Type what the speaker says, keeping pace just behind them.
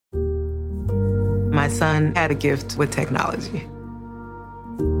son had a gift with technology.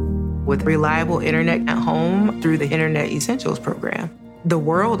 With reliable internet at home through the Internet Essentials program, the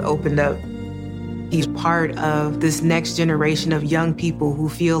world opened up. He's part of this next generation of young people who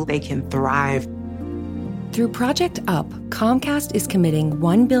feel they can thrive. Through Project UP, Comcast is committing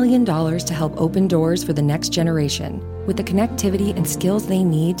 $1 billion to help open doors for the next generation with the connectivity and skills they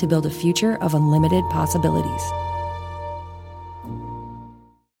need to build a future of unlimited possibilities.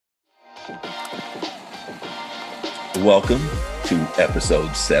 Welcome to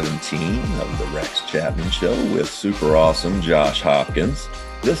episode 17 of the Rex Chapman Show with super awesome Josh Hopkins.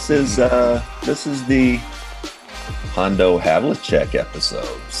 This is the Hondo Havlicek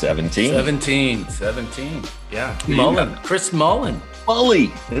episode 17. 17. Yeah. Mullen. Chris Mullen.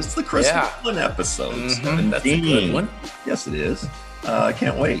 Mully. It's the Chris Mullen episode. Mm-hmm. That's a good one. Yes, it is. I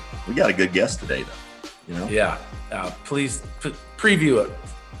can't wait. We got a good guest today, though. You know? Yeah. Please preview it.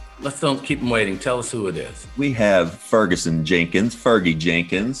 Let's don't keep them waiting. Tell us who it is. We have Ferguson Jenkins, Fergie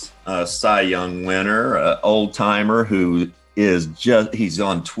Jenkins, a Cy Young winner, old timer who is he's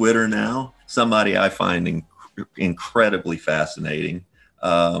on Twitter now. Somebody I find incredibly fascinating.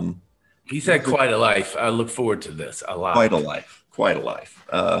 He's had quite a life. I look forward to this a lot. Quite a life.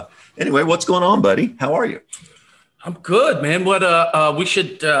 Anyway, what's going on, buddy? How are you? I'm good, man. We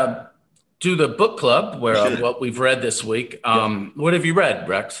should do the book club where what we've read this week. What have you read,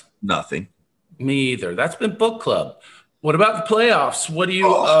 Rex? Nothing. Me either. That's been book club. What about the playoffs? What do you?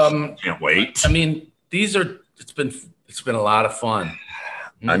 Can't wait. I mean, it's been a lot of fun.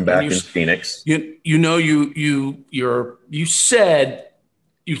 I'm back in Phoenix. You said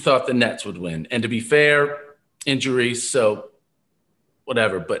you thought the Nets would win, and to be fair, injuries, so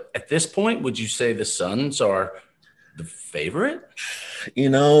whatever. But at this point, would you say the Suns are the favorite?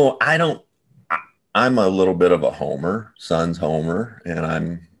 I'm a little bit of a homer, Suns homer, and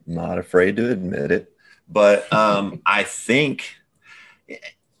I'm not afraid to admit it. But I think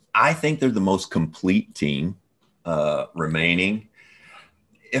they're the most complete team remaining.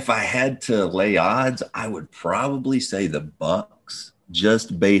 If I had to lay odds, I would probably say the Bucks,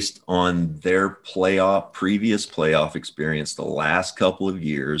 just based on their previous playoff experience the last couple of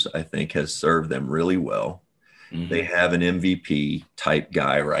years, I think has served them really well. Mm-hmm. They have an MVP type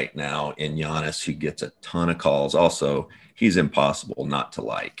guy right now in Giannis who gets a ton of calls. Also, he's impossible not to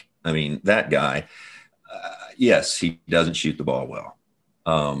like. I mean, that guy, yes, he doesn't shoot the ball well,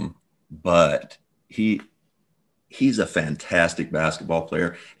 but he's a fantastic basketball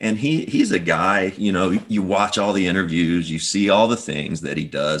player. And he's a guy, you watch all the interviews, you see all the things that he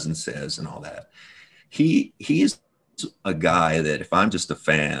does and says and all that. He's a guy that if I'm just a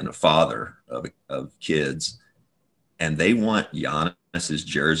father of kids, and they want Giannis's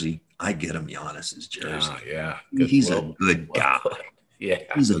jersey, I get him Giannis's jersey. Oh, yeah. He's a good guy. Yeah.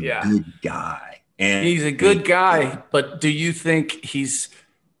 He's a good guy. And he's a good guy, but do you think he's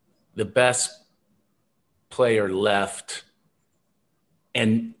the best player left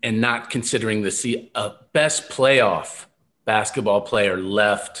and not considering the best playoff basketball player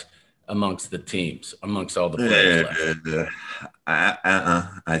left amongst the teams, amongst all the players left?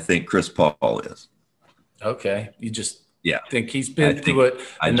 I think Chris Paul is. Okay. You just think he's been through it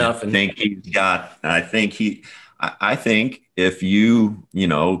enough. I think if you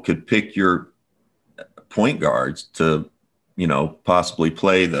could pick your point guards to, possibly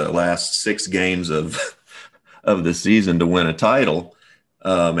play the last 6 games of the season to win a title,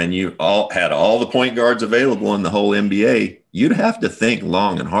 and you had all the point guards available in the whole NBA, you'd have to think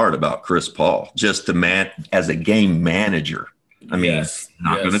long and hard about Chris Paul just as a game manager. I mean,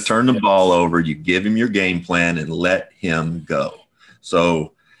 not going to turn the ball over. You give him your game plan and let him go.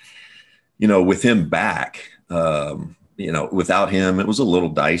 So, with him back, without him, it was a little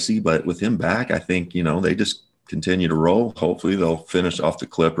dicey, but with him back, I think, they just continue to roll. Hopefully they'll finish off the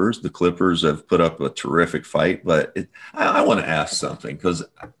Clippers. The Clippers have put up a terrific fight, but I want to ask something because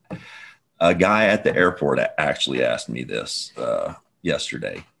a guy at the airport actually asked me this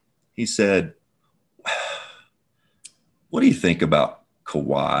yesterday. He said, what do you think about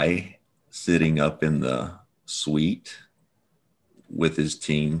Kawhi sitting up in the suite with his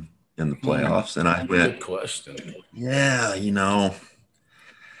team in the playoffs? And I went, good question. Yeah,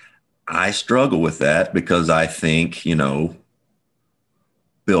 I struggle with that because I think, Bill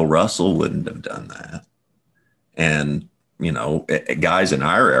Russell wouldn't have done that. And, guys in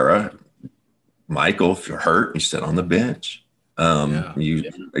our era, Michael, if you're hurt, you sit on the bench.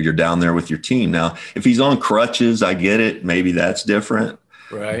 You're down there with your team. Now, if he's on crutches, I get it. Maybe that's different.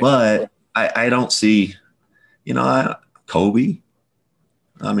 Right. But I don't see, Kobe.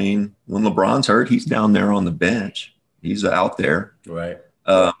 I mean, when LeBron's hurt, he's down there on the bench. He's out there. Right.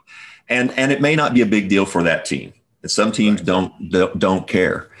 And it may not be a big deal for that team. Some teams don't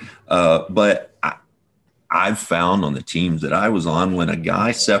care. But I've found on the teams that I was on, when a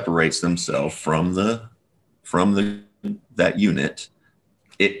guy separates themselves from that unit,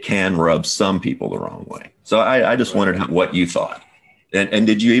 it can rub some people the wrong way. So I just wondered what you thought. And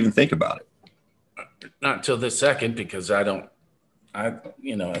did you even think about it? Not until this second, because I'm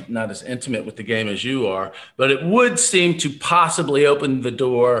not as intimate with the game as you are, but it would seem to possibly open the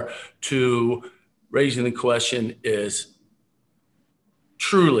door to raising the question, is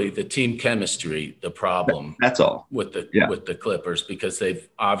truly the team chemistry the problem? That's all with the Clippers, because they've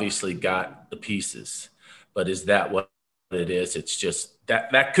obviously got the pieces, but is that what it is? It's just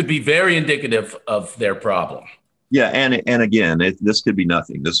that could be very indicative of their problem. Yeah. And again, this could be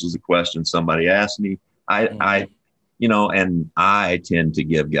nothing. This was a question somebody asked me. I tend to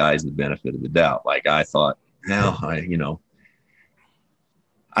give guys the benefit of the doubt. Like, I thought, I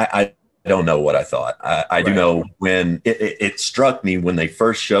don't know what I thought. I do know when it struck me when they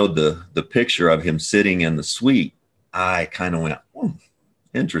first showed the picture of him sitting in the suite, I kind of went,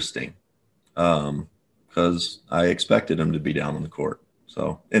 interesting. Because I expected him to be down on the court.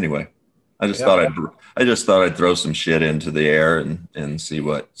 So anyway, I just thought I'd throw some shit into the air and see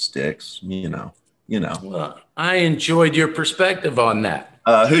what sticks, Well, I enjoyed your perspective on that.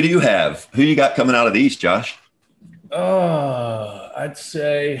 Who do you have? Who you got coming out of the East, Josh? I'd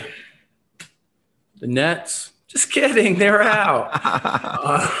say the Nets. Just kidding. They're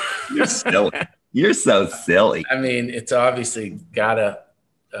out. You're silly. You're so silly. I mean, it's obviously gotta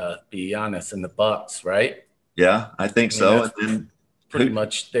be honest in the Bucks, right? Yeah, I think so. And pretty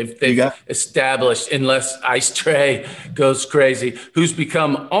much they've established, unless Ice Tray goes crazy, who's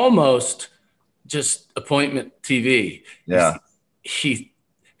become almost just appointment TV. Yeah.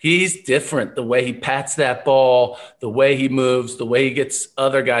 He's different. The way he pats that ball, the way he moves, the way he gets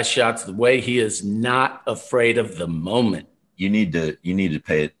other guys' shots, the way he is not afraid of the moment. You need to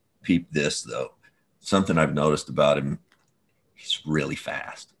peep this though. Something I've noticed about him, he's really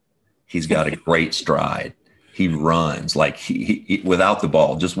fast. He's got a great stride. He runs like he without the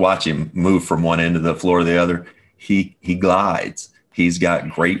ball. Just watch him move from one end of the floor to the other. He glides. He's got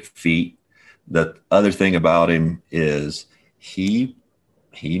great feet. The other thing about him is he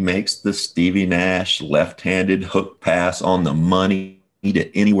makes the Stevie Nash left-handed hook pass on the money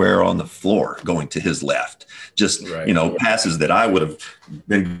to anywhere on the floor going to his left. Just, passes that I would have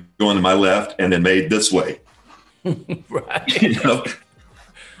been going to my left and then made this way. Right.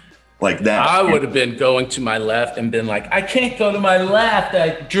 Like that. I would have been going to my left and been like, I can't go to my left.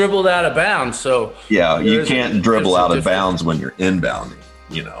 I dribbled out of bounds. So yeah, you can't dribble out of bounds when you're inbounding,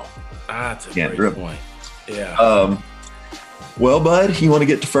 That's a can't great dribble. point. Yeah. Well, bud, you want to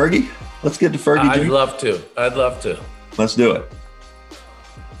get to Fergie? Let's get to Fergie. I'd love to. Let's do it.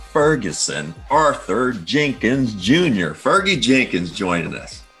 Ferguson Arthur Jenkins Jr. Fergie Jenkins joining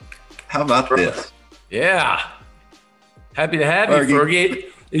us. How about this? Yeah. Happy to have you, Fergie.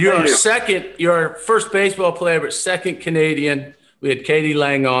 You're our first baseball player, but second Canadian. We had Katie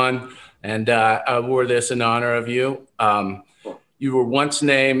Lang on, and I wore this in honor of you. You were once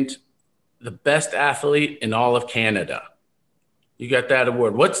named the best athlete in all of Canada. You got that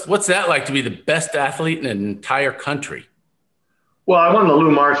award. What's that like to be the best athlete in an entire country? Well, I won the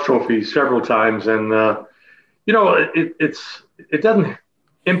Lou Marsh Trophy several times, and it doesn't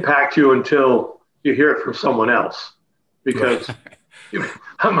impact you until you hear it from someone else, because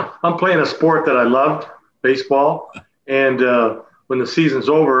I'm playing a sport that I loved, baseball, and when the season's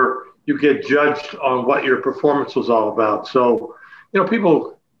over, you get judged on what your performance was all about. So,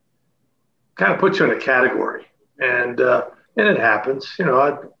 people kind of put you in a category, and it happens.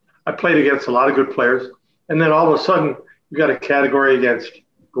 I played against a lot of good players, and then all of a sudden you got a category against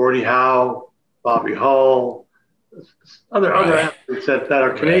Gordie Howe, Bobby Hull, other athletes that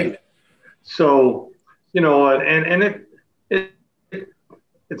are Canadian. Right. So,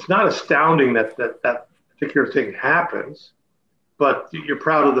 it's not astounding that particular thing happens, but you're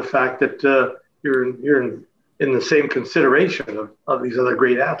proud of the fact that you're in the same consideration of these other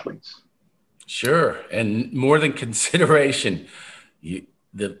great athletes. Sure. And more than consideration,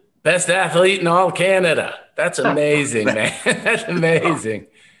 the best athlete in all Canada. That's amazing, man. That's amazing.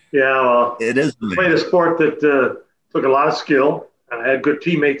 Yeah, well, it is. I played a sport that took a lot of skill, and I had good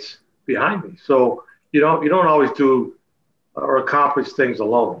teammates behind me. So you don't always do or accomplish things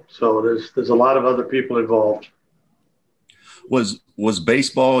alone. So there's a lot of other people involved. Was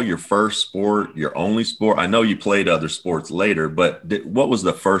baseball your first sport, your only sport? I know you played other sports later, but what was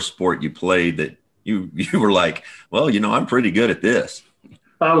the first sport you played that you were like, well, I'm pretty good at this?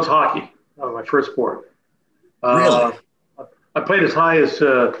 That was hockey. My first sport. Really? I played as high as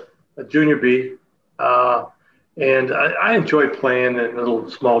at Junior B. And I enjoyed playing in a little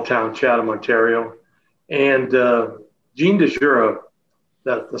small town, Chatham, Ontario. And Gene DeJura,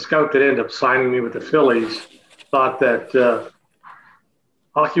 the scout that ended up signing me with the Phillies, thought that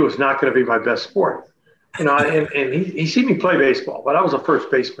hockey was not going to be my best sport. And he seen me play baseball, but I was a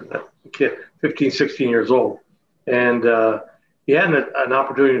first baseman, a kid, 15, 16 years old. And he had an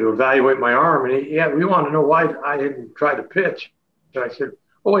opportunity to evaluate my arm, and we wanted to know why I didn't try to pitch. And I said,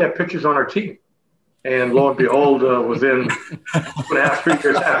 "Oh, we have pitchers on our team." And lo and behold, within 2.5, 3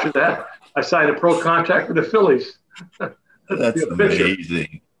 years after that, I signed a pro contract with the Phillies. That's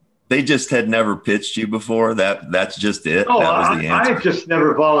amazing. They just had never pitched you before. That's just it. No, that was the answer. I just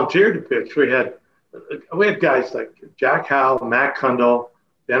never volunteered to pitch. We had guys like Jack Howe, Matt Kundal,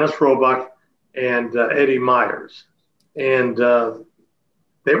 Dennis Roebuck, and Eddie Myers. And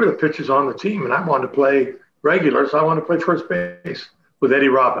they were the pitchers on the team, and I wanted to play regular, so I wanted to play first base with Eddie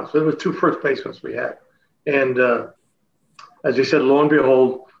Robbins. There were 2 first basemen we had. And as you said, lo and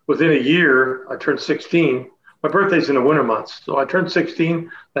behold, within a year, I turned 16. My birthday's in the winter months. So I turned 16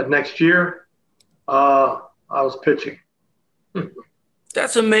 that next year. I was pitching.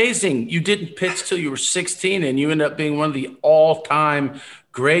 That's amazing. You didn't pitch till you were 16, and you ended up being one of the all-time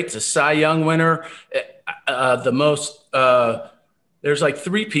greats, a Cy Young winner. There's like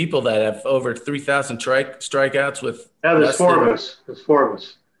 3 people that have over 3,000 strikeouts with. Yeah, there's 4 of us. There's 4 of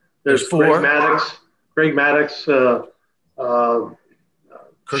us. There's 4. Greg Maddox,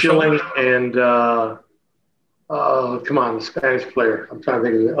 Schilling, and come on, the Spanish player. I'm trying to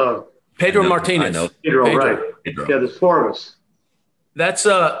think of Pedro Martinez. I know. Pedro, right. Pedro. Yeah, there's 4 of us. That's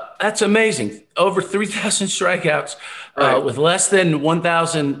amazing. Over 3,000 strikeouts with less than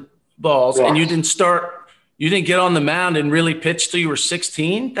 1,000 balls, and you didn't get on the mound and really pitch till you were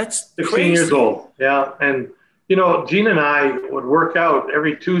 16? That's 16 crazy. years old, yeah. And, Gene and I would work out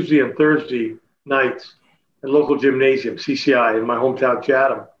every Tuesday and Thursday nights at local gymnasium, CCI, in my hometown,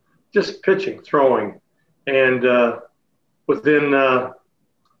 Chatham, just pitching, throwing. And within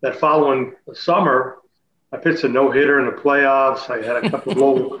that following summer, I pitched a no-hitter in the playoffs. I had a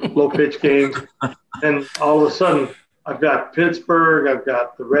couple of low pitch games. And all of a sudden, I've got Pittsburgh, I've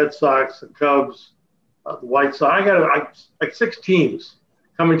got the Red Sox, the Cubs, the White Sox. I got like 6 teams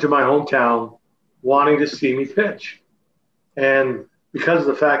coming to my hometown wanting to see me pitch. And because of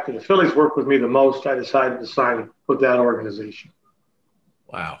the fact that the Phillies worked with me the most, I decided to sign with that organization.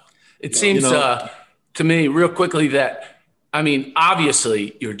 Wow. It seems to me real quickly that,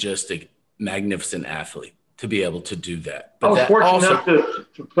 obviously you're just a magnificent athlete to be able to do that. But I was fortunate enough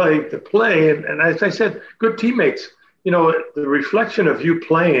to play. And as I said, good teammates. The reflection of you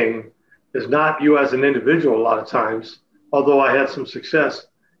playing is not you as an individual a lot of times, although I had some success.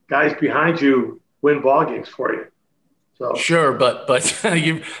 Guys behind you win ball games for you. So. Sure, but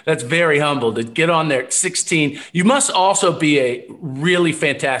that's very humble to get on there at 16. You must also be a really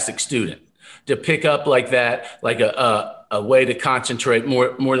fantastic student to pick up like that, like a way to concentrate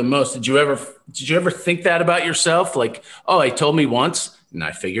more than most. Did you ever think that about yourself? Like, oh, he told me once and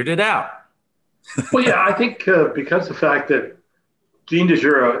I figured it out. Well, yeah, I think because the fact that Gene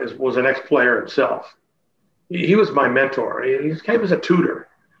DeJura was an ex-player himself, he was my mentor. He was a tutor.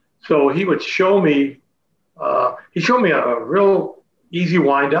 So he would show me, he showed me a real easy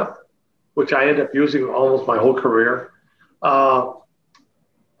windup, which I ended up using almost my whole career.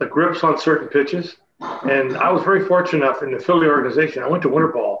 The grips on certain pitches. And I was very fortunate enough in the Philly organization. I went to winter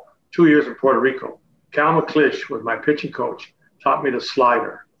ball 2 years in Puerto Rico. Cal McClish was my pitching coach, taught me the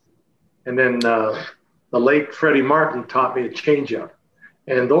slider. And then the late Freddie Martin taught me the changeup.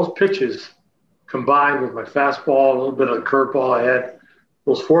 And those pitches combined with my fastball, a little bit of the curveball I had,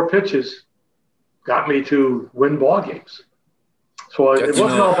 those 4 pitches got me to win ball games. So it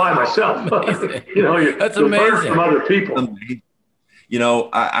wasn't all by myself. That's you amazing. learn from other people.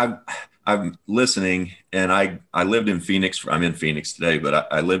 I'm listening, and I lived in Phoenix. I'm in Phoenix today,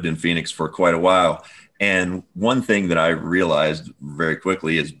 but I lived in Phoenix for quite a while. And one thing that I realized very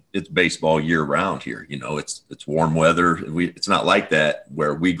quickly is it's baseball year round here. It's warm weather. It's not like that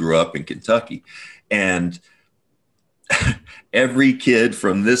where we grew up in Kentucky. And every kid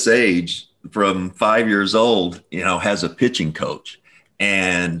from this age, from 5 years old, has a pitching coach.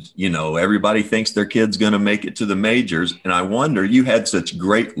 And, everybody thinks their kid's going to make it to the majors. And I wonder, you had such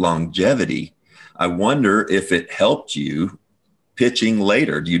great longevity. I wonder if it helped you pitching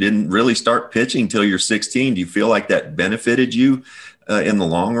later. You didn't really start pitching till you're 16. Do you feel like that benefited you in the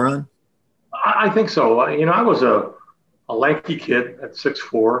long run? I think so. I was a lanky kid at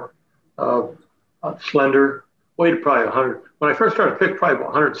 6'4", slender, weighed probably 100. When I first started pitching, probably about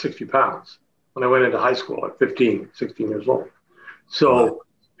 160 pounds when I went into high school at 16 years old. So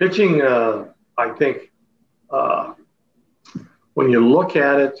Pitching, I think, when you look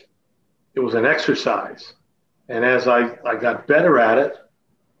at it, it was an exercise. And as I got better at it,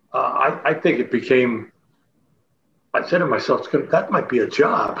 I think it became, I said to myself, that might be a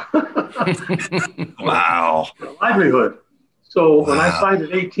job. Wow. A livelihood. So when I signed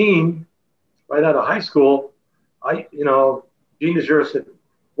at 18, right out of high school, Gene DeJure said,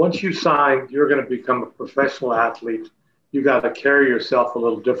 once you sign, you're going to become a professional athlete. You got to carry yourself a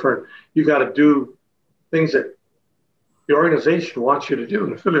little different. You got to do things that the organization wants you to do in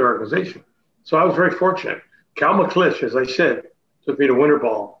the Philly organization. So I was very fortunate. Cal McClish, as I said, took me to winter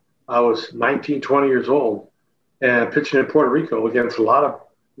ball. I was 19, 20 years old and pitching in Puerto Rico against a lot of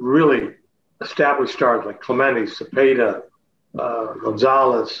really established stars like Clemente, Cepeda,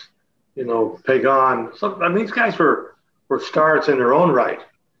 Gonzalez, Pagan. These guys were stars in their own right.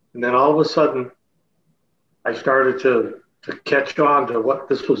 And then all of a sudden, I started to catch on to what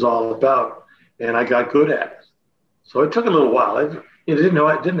this was all about, and I got good at it. So it took a little while. It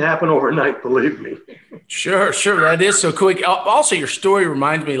didn't happen overnight, believe me. Sure. That is so quick. Also, your story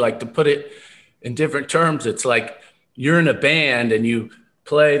reminds me, like, to put it in different terms, it's like you're in a band and you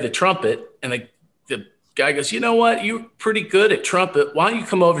play the trumpet, and the guy goes, you know what, you're pretty good at trumpet. Why don't you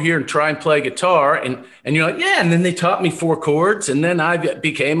come over here and try and play guitar? And you're like, yeah. And then they taught me 4 chords, and then I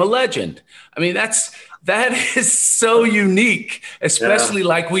became a legend. I mean, that is so unique, especially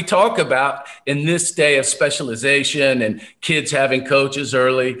like we talk about in this day of specialization and kids having coaches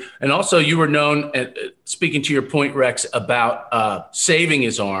early. And also you were known, speaking to your point, Rex, about saving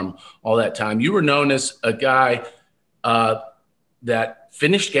his arm all that time. You were known as a guy that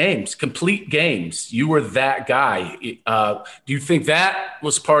finished games, complete games. You were that guy. Do you think that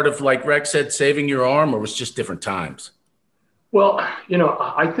was part of, like Rex said, saving your arm, or was just different times? Well,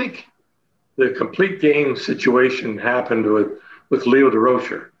 I think the complete game situation happened with Leo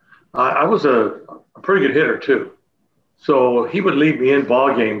DeRocher. I was a pretty good hitter too. So he would leave me in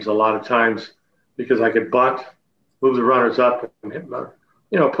ball games a lot of times because I could bunt, move the runners up, and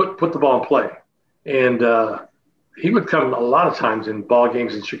put the ball in play. And he would come a lot of times in ball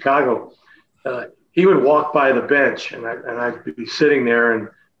games in Chicago. He would walk by the bench, and I'd be sitting there, and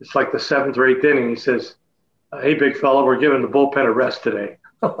it's like the 7th or 8th inning. He says, hey, big fella, we're giving the bullpen a rest today.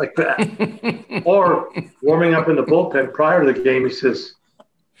 Like that. Or warming up in the bullpen prior to the game, he says,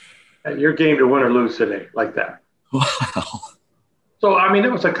 your game to win or lose today, like that. Wow. So,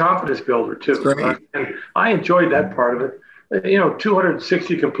 it was a confidence builder, too. And I enjoyed that part of it.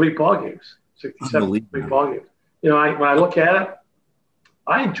 260 complete ball games, 67 complete ball games. When I look at it,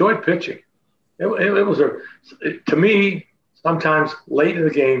 I enjoyed pitching. It was to me, sometimes late in the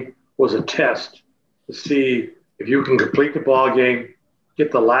game was a test to see if you can complete the ball game,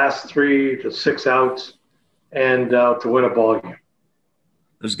 get the last 3 to 6 outs, and to win a ball game.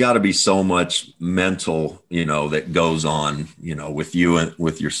 There's got to be so much mental, that goes on, with you and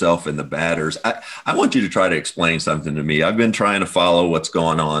with yourself and the batters. I want you to try to explain something to me. I've been trying to follow what's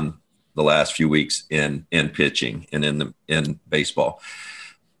going on the last few weeks in pitching and in baseball.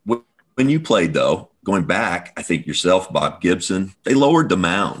 When you played, though, going back, I think yourself, Bob Gibson, they lowered the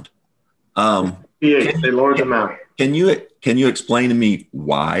mound. They lowered the mound. Can you explain to me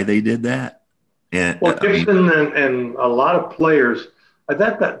why they did that? And Gibson and a lot of players,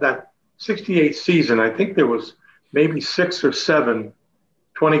 that 68 season, I think there was maybe 6 or 7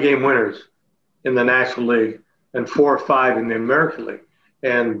 20-game winners in the National League and 4 or 5 in the American League.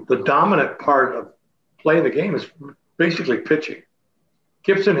 And the dominant part of playing the game is basically pitching.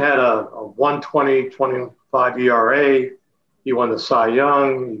 Gibson had a 1.20-25 ERA. He won the Cy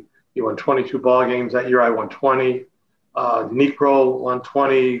Young. He won 22 ball games. That year I won 20. Necro won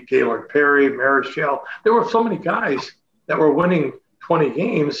 20. Gaylord Perry, Marichal. There were so many guys that were winning 20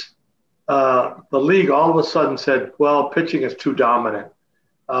 games. The league all of a sudden said, well, pitching is too dominant.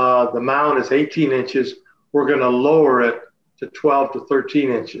 The mound is 18 inches. We're going to lower it to 12 to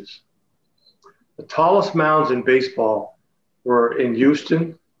 13 inches. The tallest mounds in baseball were in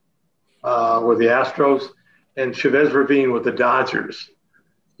Houston, with the Astros, and Chavez Ravine with the Dodgers.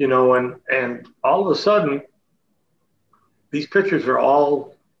 And all of a sudden, these pitchers are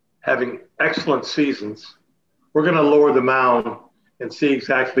all having excellent seasons. We're going to lower the mound and see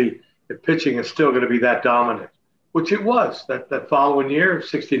exactly if pitching is still going to be that dominant, which it was. That following year,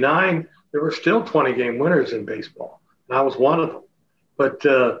 69, there were still 20-game winners in baseball, and I was one of them. But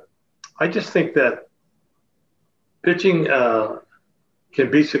I just think that pitching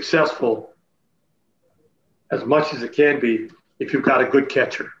can be successful as much as it can be if you've got a good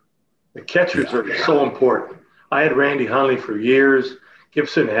catcher. The catchers are so important. I had Randy Hundley for years.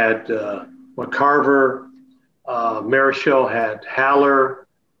 Gibson had McCarver. Marichal had Haller.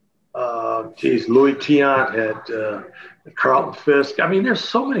 Louis Tiant had Carlton Fisk. I mean, there's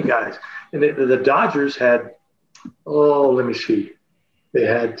so many guys. And the Dodgers had, let me see. They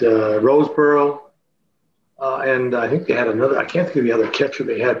had Roseboro, and I think they had another. I can't think of the other catcher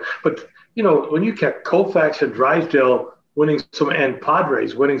they had. But, when you kept Koufax and Drysdale and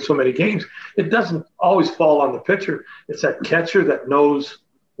Padres winning so many games, it doesn't always fall on the pitcher. It's that catcher that knows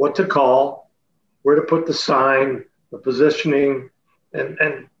what to call, where to put the sign, the positioning,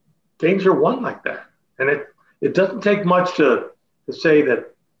 and games are won like that. And it doesn't take much to say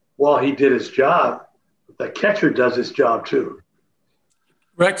that, well, he did his job, but the catcher does his job too.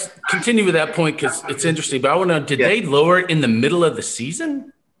 Rex, continue with that point because it's interesting. But I want to know, did they lower it in the middle of the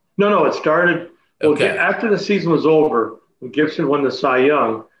season? No, it started after the season was over, when Gibson won the Cy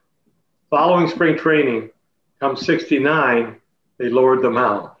Young. Following spring training, come 69, they lowered the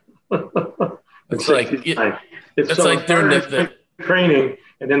mound. It's like during the training,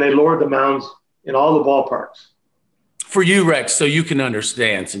 and then they lowered the mounds in all the ballparks. For you, Rex, so you can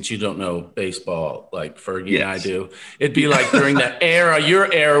understand, since you don't know baseball like Fergie and I do, it'd be like during that your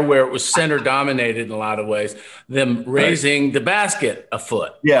era where it was center dominated in a lot of ways, them raising the basket a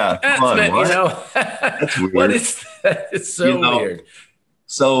foot. Yeah. That's weird. What is that? It's so weird.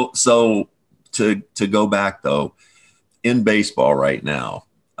 So to go back though, in baseball right now,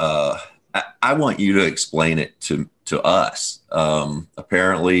 I want you to explain it to us.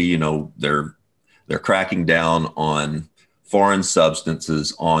 Apparently, they're cracking down on foreign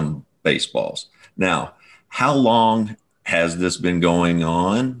substances on baseballs. Now, how long has this been going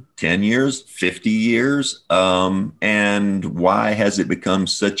on? 10 years, 50 years? And why has it become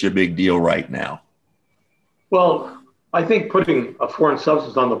such a big deal right now? Well, I think putting a foreign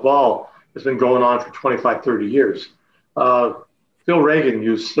substance on the ball has been going on for 25, 30 years. Phil Reagan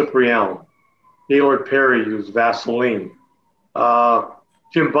used Slippery Elm. Gaylord Perry used Vaseline.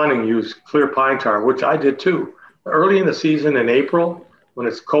 Jim Bunning used clear pine tar, which I did too. Early in the season in April, when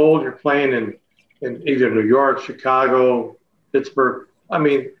it's cold, you're playing in either New York, Chicago, Pittsburgh. I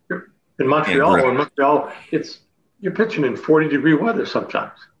mean, in Montreal, you're pitching in 40-degree weather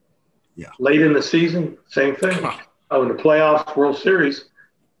sometimes. Yeah. Late in the season, same thing. In the playoffs, World Series,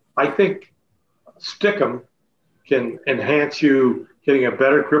 I think Stickum can enhance you getting a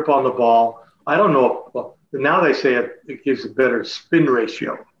better grip on the ball. I don't know. Well, now they say it gives a better spin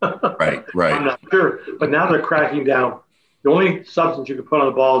ratio. Right. I'm not sure. But now they're cracking down. The only substance you can put on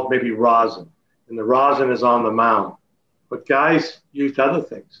the ball is maybe rosin, and the rosin is on the mound. But guys used other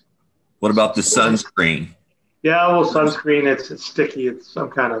things. What about the sunscreen? Yeah, well, sunscreen, it's sticky. It's some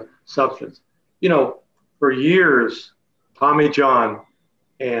kind of substance. For years, Tommy John,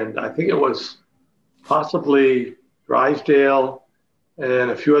 and I think it was possibly Drysdale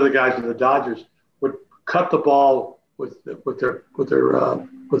and a few other guys in the Dodgers, would cut the ball with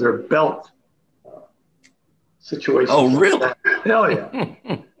their belt situation. Oh, really? Hell yeah!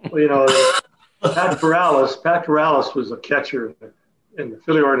 Well, Pat Corrales was a catcher in the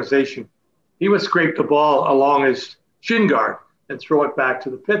Philly organization. He would scrape the ball along his shin guard and throw it back to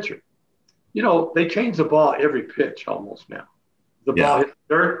the pitcher. They change the ball every pitch almost now. The ball hits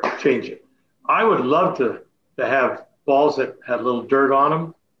dirt, change it. I would love to have balls that had a little dirt on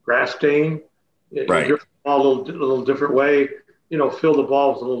them, grass stain. Right. Grip the ball a little different way. Fill the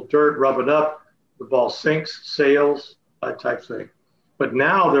ball with a little dirt, rub it up. The ball sinks, sails, that type of thing. But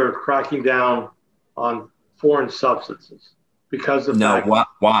now they're cracking down on foreign substances because of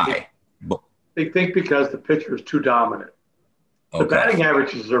why? They think because the pitcher is too dominant. Okay. The batting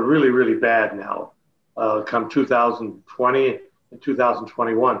averages are really, really bad now. Come 2020 and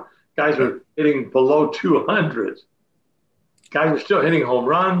 2021, guys are hitting below 200. Guys are still hitting home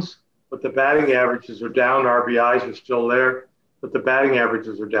runs, but the batting averages are down. RBIs are still there, but the batting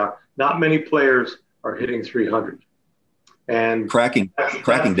averages are down. Not many players are hitting 300. And cracking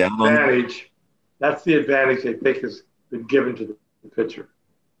down on. That's the advantage they think has been given to the pitcher.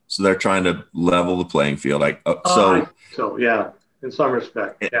 So they're trying to level the playing field. So yeah, in some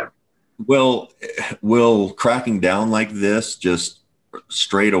respect, yeah. Will cracking down like this just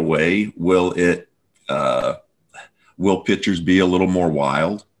straight away, will pitchers be a little more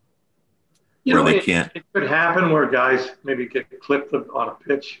wild? It could happen where guys maybe get clipped on a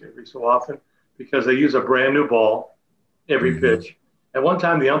pitch every so often because they use a brand new ball every pitch. At one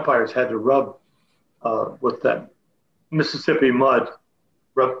time, the umpires had to rub with that Mississippi mud,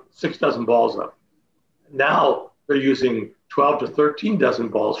 rub 6 dozen balls up. Now they're using 12 to 13 dozen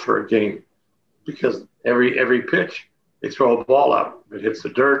balls for a game because every pitch they throw a ball out. If it hits the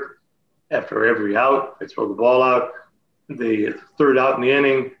dirt, after every out, they throw the ball out. The third out in the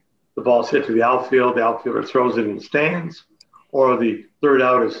inning, the ball's hit to the outfield. The outfielder throws it in the stands, or the third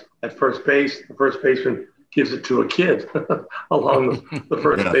out is at first base. The first baseman gives it to a kid along the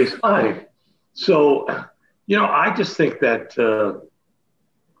first base line. So, I just think that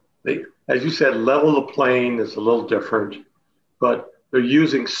they, as you said, level the playing is a little different, but they're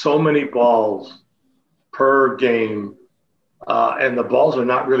using so many balls per game, and the balls are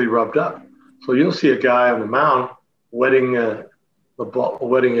not really rubbed up. So you'll see a guy on the mound wetting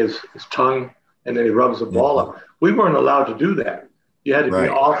his tongue, and then he rubs the ball up. We weren't allowed to do that. You had to be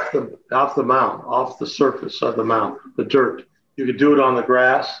off the mound, off the surface of the mound, the dirt. You could do it on the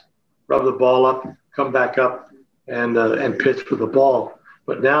grass, rub the ball up, come back up, and pitch for the ball.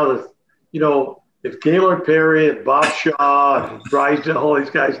 But now that if Gaylord Perry and Bob Shaw and Drysdale, all these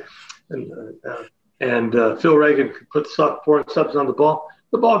guys, and Phil Reagan could put foreign subs on the ball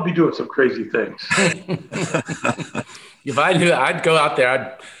would be doing some crazy things. If I knew, I'd go out there.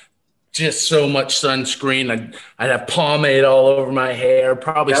 I'd just so much sunscreen. I'd have pomade all over my hair,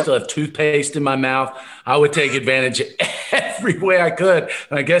 probably still have toothpaste in my mouth. I would take advantage every way I could.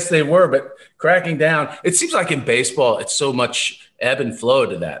 And I guess they were, but cracking down. It seems like in baseball, it's so much ebb and flow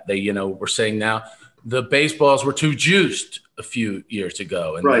to that. We're saying now the baseballs were too juiced a few years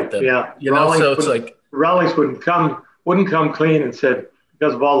ago. And so it's like Rawlings wouldn't come clean and said,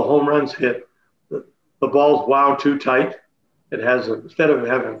 because of all the home runs hit, the ball's wound too tight. It has instead of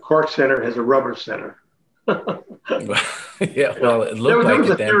having a cork center, it has a rubber center. It looked there was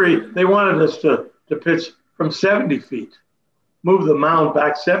a theory. They wanted us to pitch from 70 feet, move the mound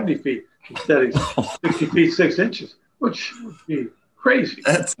back 70 feet instead of 60 feet 6 inches, which would be crazy.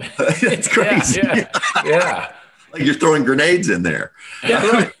 That's crazy. Yeah. Like you're throwing grenades in there. Yeah,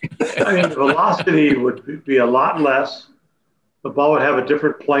 right. I mean, the velocity would be a lot less. The ball would have a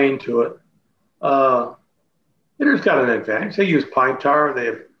different plane to it. Hitters got an advantage. They use pine tar.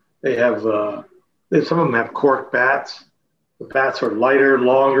 They have some of them have cork bats. The bats are lighter,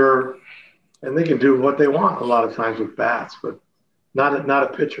 longer, and they can do what they want a lot of times with bats, but not a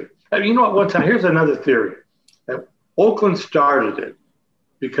pitcher. I mean, one time, here's another theory. That Oakland started it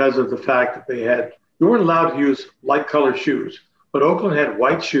because of the fact that you weren't allowed to use light colored shoes, but Oakland had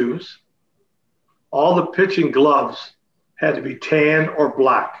white shoes. All the pitching gloves had to be tan or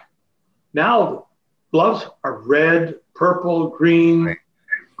black. Now gloves are red, purple, green,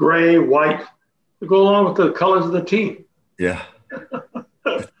 gray, white to go along with the colors of the team. Yeah.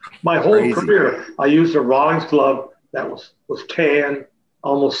 My whole career, I used a Rawlings glove that was tan,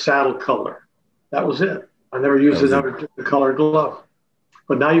 almost saddle color. That was it. I never used another colored glove.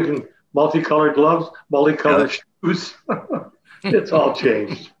 But now you can multicolored gloves, multicolored shoes. It's all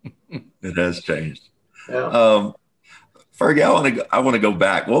changed. It has changed. Yeah. Fergie, I want to go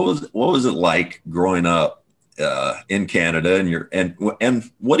back. What was it like growing up in Canada, and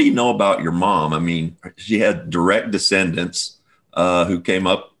what do you know about your mom? I mean, she had direct descendants who came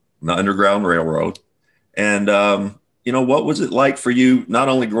up the Underground Railroad, and what was it like for you? Not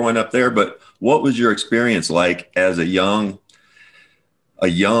only growing up there, but what was your experience like as a young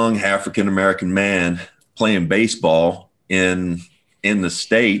African American man playing baseball in the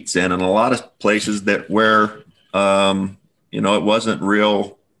States and in a lot of places where it wasn't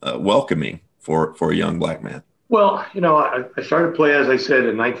real welcoming for a young black man? Well, I started to play, as I said,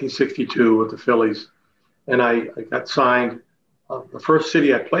 in 1962 with the Phillies, and I got signed. The first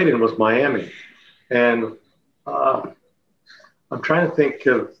city I played in was Miami, and I'm trying to think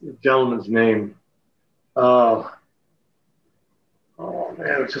of the gentleman's name. Oh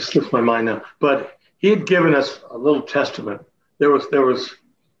man, it just slips my mind now. But he had given us a little testament. There was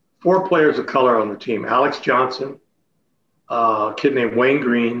 4 players of color on the team: Alex Johnson, a kid named Wayne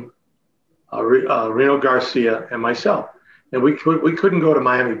Green, Reno Garcia, and myself. And we couldn't go to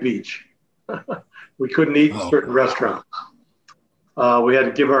Miami Beach. We couldn't eat in certain restaurants. We had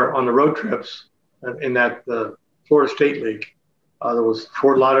to give on the road trips in that Florida State League. There was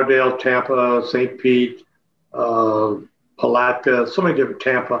Fort Lauderdale, Tampa, St. Pete, Palatka, so many different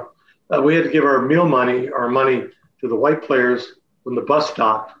Tampa. We had to give our money to the white players when the bus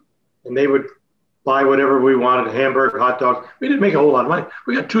stopped, and they would buy whatever we wanted, hamburger, hot dogs. We didn't make a whole lot of money.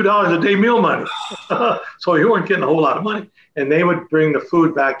 We got $2 a day meal money. So you weren't getting a whole lot of money. And they would bring the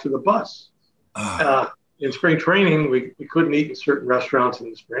food back to the bus. In spring training, we couldn't eat in certain restaurants in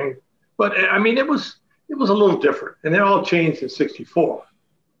the spring. But I mean, it was a little different. And it all changed in 64.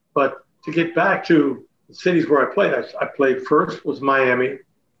 But to get back to the cities where I played first was Miami.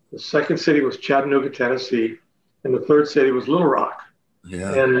 The second city was Chattanooga, Tennessee. And the third city was Little Rock.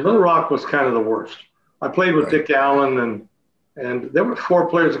 Yeah. And Little Rock was kind of the worst. I played with Dick Allen, and there were 4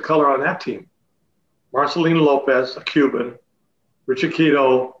 players of color on that team. Marcelino Lopez, a Cuban, Richard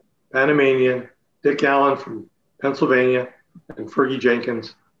Quito, Panamanian, Dick Allen from Pennsylvania, and Fergie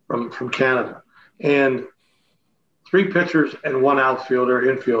Jenkins from Canada. And 3 pitchers and 1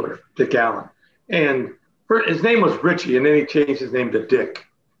 infielder, Dick Allen. And his name was Richie, and then he changed his name to Dick.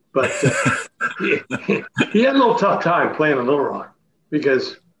 But he had a little tough time playing in Little Rock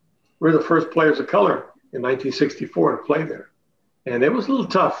because we're the first players of color in 1964 to play there. And it was a little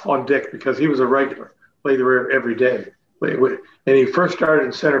tough on Dick because he was a regular, played there every day. And he first started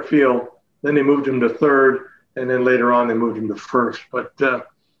in center field, then they moved him to third, and then later on they moved him to first. But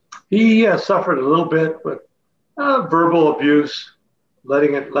he suffered a little bit, but verbal abuse, let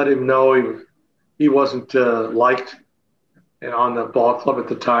him know he wasn't liked and on the ball club at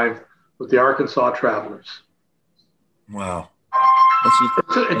the time with the Arkansas Travelers. Wow.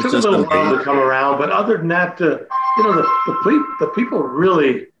 It took a little while to come around, but other than that, the people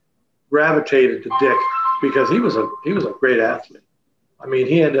really gravitated to Dick because he was a great athlete. I mean,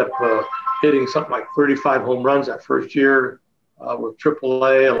 he ended up hitting something like 35 home runs that first year with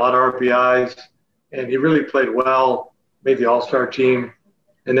AAA, a lot of RBIs, and he really played well, made the All-Star team.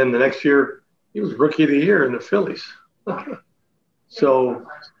 And then the next year, he was Rookie of the Year in the Phillies. So,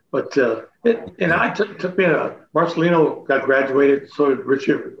 but took me Marcelino got graduated, so did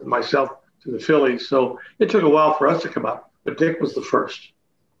Richard and myself to the Phillies. So it took a while for us to come up, but Dick was the first.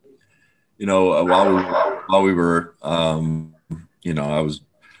 While we were, I was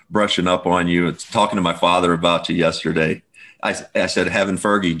brushing up on you, talking to my father about you yesterday. I said, having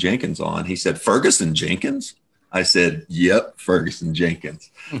Fergie Jenkins on. He said, Ferguson Jenkins? I said, yep, Ferguson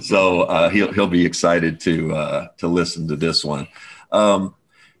Jenkins. So he'll be excited to listen to this one.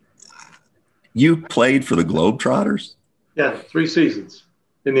 You played for the Globetrotters? Yeah, 3 seasons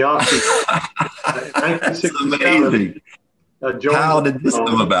in the offseason. That's amazing. How did this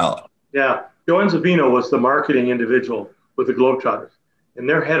come about? Yeah, Joe Enzavino was the marketing individual with the Globetrotters. And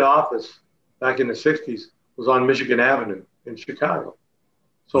their head office back in the 60s was on Michigan Avenue in Chicago.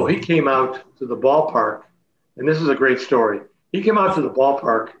 So he came out to the ballpark, and this is a great story. He came out to the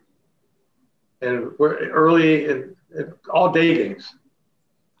ballpark, and we're early in all day games.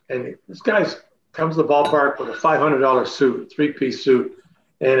 And this guy comes to the ballpark with a $500 suit, 3-piece suit,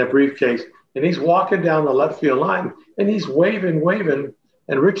 and a briefcase. And he's walking down the left field line, and he's waving.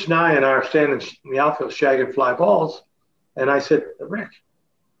 And Rich Nye and I are standing in the outfield shagging fly balls. And I said, Rick,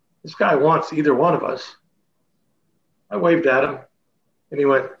 this guy wants either one of us. I waved at him, and he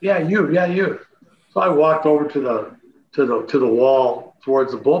went, yeah, you. So I walked over to the wall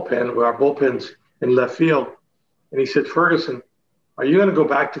towards the bullpen, where our bullpen's in left field. And he said, Ferguson, are you going to go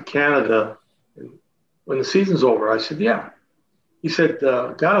back to Canada when the season's over? I said, yeah. He said,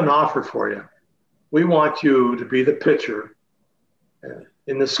 got an offer for you. We want you to be the pitcher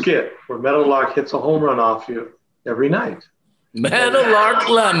in the skit where Meadowlark hits a home run off you every night. Meadowlark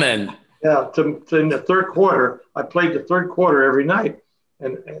Lemon. Yeah, in the third quarter, I played the third quarter every night.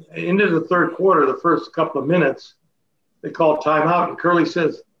 And into the third quarter, the first couple of minutes, they called timeout, and Curly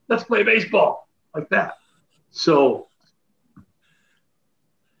says, let's play baseball, like that. So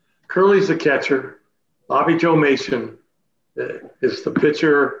Curly's the catcher. Bobby Joe Mason is the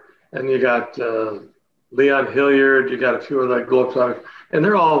pitcher. And you got Leon Hilliard. You got a few other Globetrotters. And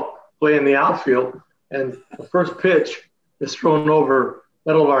they're all playing the outfield. And the first pitch is thrown over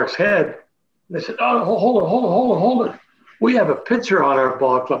Meadowlark's head. And they said, oh, hold it. We have a pitcher on our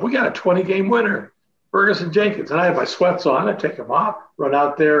ball club. We got a 20-game winner, Ferguson Jenkins. And I have my sweats on. I take them off, run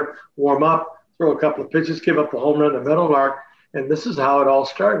out there, warm up, throw a couple of pitches, give up the home run to Meadowlark. And this is how it all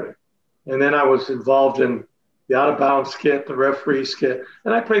started. And then I was involved in the out-of-bounds skit, the referee skit.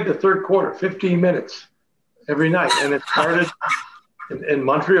 And I played the third quarter, 15 minutes every night. And it started in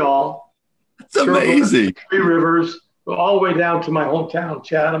Montreal. That's amazing. 3 Rivers, all the way down to my hometown,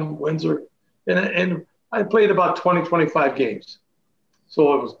 Chatham, Windsor. And I played about 20, 25 games.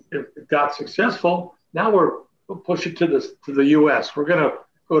 So it got successful. Now we'll push it to the U.S. We're going to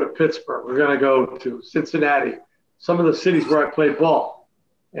go to Pittsburgh. We're going to go to Cincinnati, some of the cities where I played ball,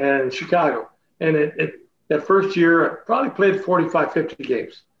 and Chicago. And that first year, I probably played 45, 50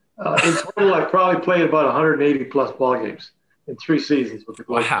 games. In total, I probably played about 180 plus ball games in 3 seasons with the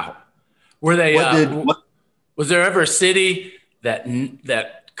Globe. Wow. Were they? Was there ever a city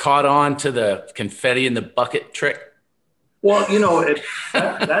that caught on to the confetti in the bucket trick? Well,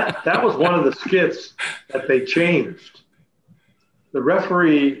 that was one of the skits that they changed. The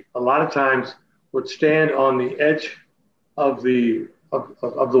referee a lot of times would stand on the edge of the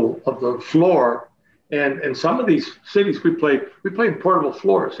floor, and some of these cities we played in portable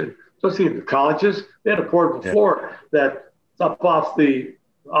floors, and especially in the colleges, they had a portable floor that's up off the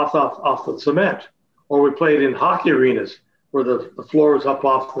cement, or we played in hockey arenas where the floor was up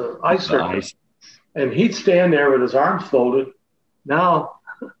off the ice surface. and he'd stand there with his arms folded. Now,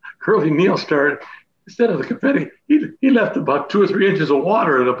 Curly Neal started, instead of the confetti, he left about 2 or 3 inches of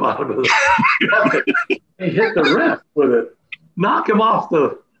water in the bottom of the bucket. He hit the ref with it, knock him off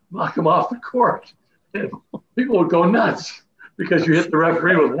the court. And people would go nuts because you hit the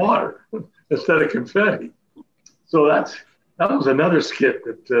referee with water instead of confetti. So that was another skit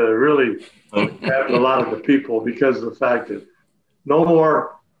that really grabbed a lot of the people because of the fact that no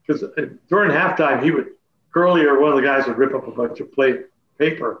more, because during halftime, Curly or one of the guys would rip up a bunch of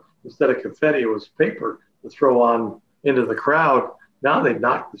paper. Instead of confetti, it was paper to throw on into the crowd. Now they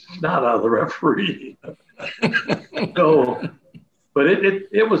knocked the snot out of the referee. So, but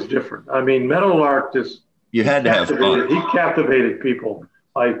it was different. I mean, Meadowlark you had to have fun. He captivated people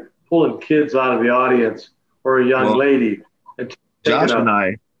by pulling kids out of the audience or a young lady. And Josh and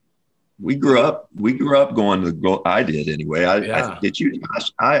I, we grew up going to I did anyway. Did you,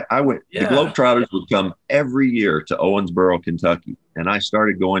 Josh? I went. Yeah. The Globetrotters would come every year to Owensboro, Kentucky, and I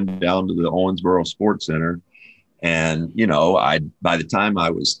started going down to the Owensboro Sports Center. And by the time I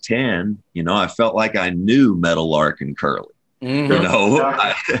was 10, I felt like I knew Meadowlark and Curly.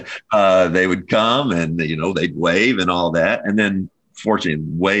 Mm-hmm. They would come and they'd wave and all that, and then fortunately,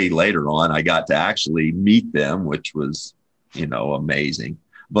 way later on, I got to actually meet them, which was amazing.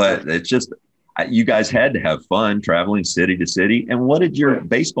 But it's just, you guys had to have fun traveling city to city. And what did your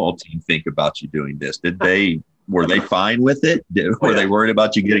baseball team think about you doing this? Were they fine with it? Were they worried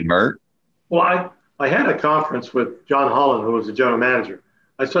about you getting hurt? Well, I had a conference with John Holland, who was the general manager.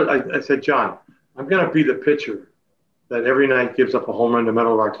 I said, John, I'm going to be the pitcher that every night gives up a home run to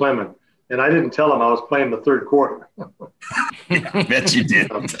Meadowlark Lemon. And I didn't tell him I was playing the third quarter. I bet you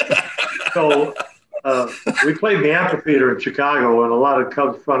didn't. So we played in the amphitheater in Chicago, and a lot of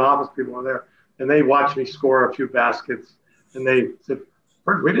Cubs front office people were there. And they watched me score a few baskets. And they said,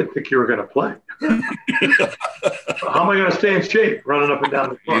 we didn't think you were going to play. How am I going to stay in shape running up and down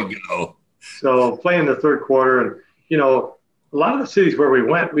the court? There you go. So playing the third quarter. And, a lot of the cities where we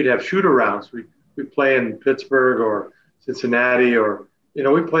went, we'd have shoot-arounds. We'd play in Pittsburgh or Cincinnati or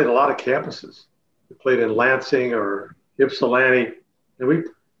we played a lot of campuses. We played in Lansing or Ypsilanti, and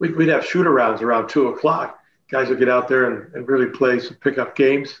we'd have shoot-arounds around 2:00. Guys would get out there and really play some pickup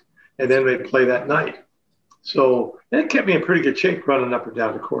games, and then they'd play that night. So it kept me in pretty good shape running up and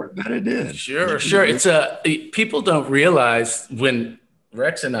down the court. But it did. Sure. It's people don't realize when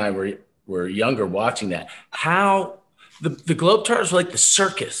Rex and I were younger watching that, how the Globetrotters were like the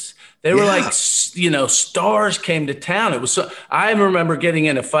circus. They were like, stars came to town. It was I remember getting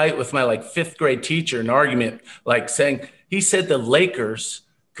in a fight with my 5th grade teacher, an argument saying, he said the Lakers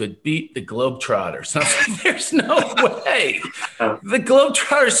could beat the Globetrotters. And I was like, there's no way. The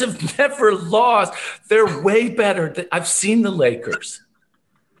Globetrotters have never lost. They're way better. I've seen the Lakers.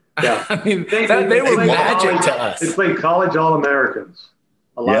 Yeah. I mean, they were magic to us. They played college All-Americans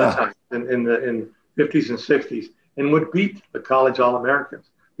a lot of times in the 50s and 60s and would beat the college All-Americans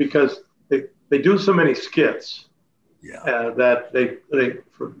because they do so many skits that they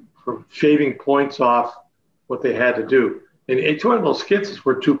for shaving points off what they had to do. And each one of those skits is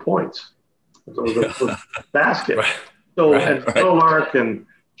worth 2 points. So the basket. Right. So and Meadowlark and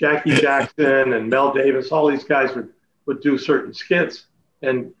Jackie Jackson and Mel Davis, all these guys would do certain skits,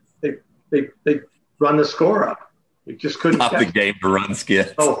 and they run the score up. You just couldn't stop the game to run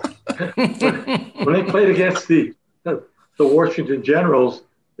skits. So when they played against the Washington Generals,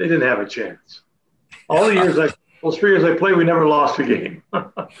 they didn't have a chance. All the years those 3 years I played, we never lost a game.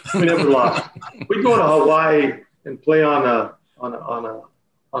 We never lost. We'd go to Hawaii and play on a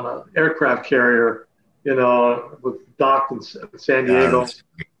aircraft carrier, with docked in San Diego,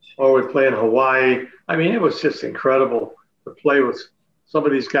 or we'd play in Hawaii. I mean, it was just incredible to play with some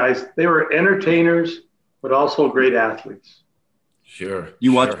of these guys. They were entertainers, but also great athletes. Sure.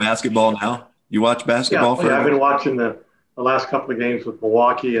 You watch basketball now? You watch basketball? Yeah, I've been watching the last couple of games with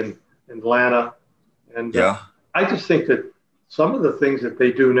Milwaukee and Atlanta. And I just think that some of the things that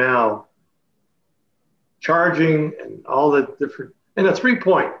they do now, charging and all the different, and the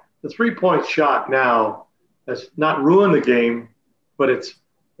three-point shot now has not ruined the game, but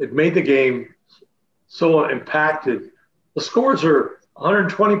it made the game so impacted. The scores are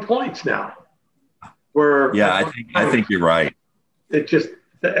 120 points now. I think you're right. It just,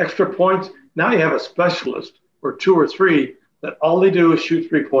 the extra points, now you have a specialist or 2 or 3 that all they do is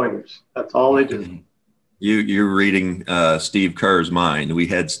shoot 3-pointers. That's all they do. You're reading Steve Kerr's mind. We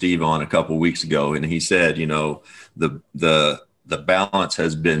had Steve on a couple of weeks ago, and he said, the balance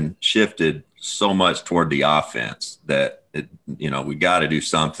has been shifted so much toward the offense that we got to do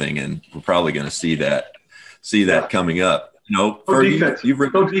something, and we're probably going to see that coming up. No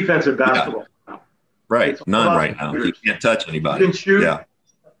defense in basketball. Right. None right now. You can't touch anybody. You can shoot. Yeah.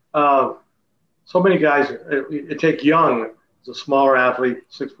 So many guys, it take Young, is a smaller athlete,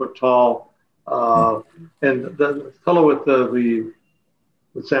 6 foot tall. And the fellow with the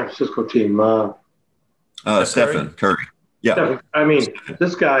San Francisco team, Stephen Curry. Yeah. Stephen, I mean,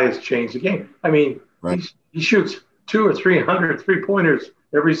 this guy has changed the game. I mean, right. he shoots 200 or 300 3-pointers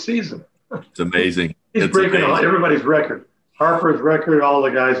every season. It's amazing. He's breaking everybody's record. Harper's record, all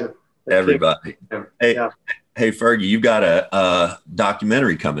the guys. Everybody. Hey, Fergie, you've got a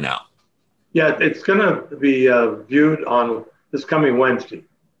documentary coming out. Yeah, it's going to be viewed on this coming Wednesday.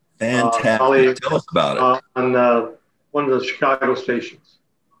 Fantastic. Tell us about it. On one of the Chicago stations.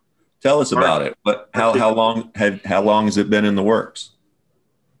 Tell us about it. But how long has it been in the works?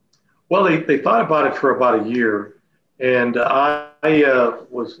 Well, they thought about it for about a year, and I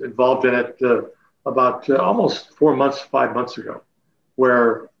was involved in it about almost 5 months ago,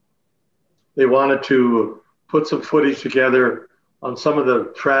 where they wanted to put some footage together on some of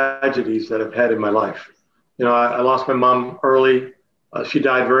the tragedies that I've had in my life. You know, I lost my mom early. She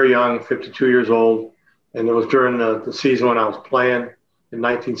died very young, 52 years old. And it was during the season when I was playing in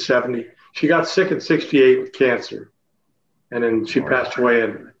 1970. She got sick in 68 with cancer. And then she passed away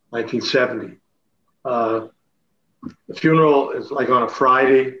in 1970. The funeral is like on a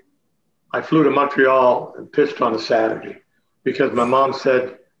Friday. I flew to Montreal and pitched on a Saturday because my mom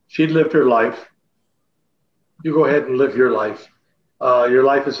said she'd lived her life. You go ahead and live your life. Your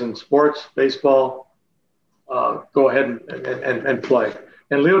life is in sports, baseball. Go ahead and play.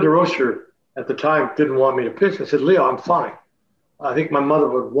 And Leo DeRocher at the time didn't want me to pitch. I said, Leo, I'm fine. I think my mother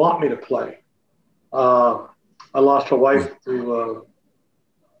would want me to play. I lost a wife to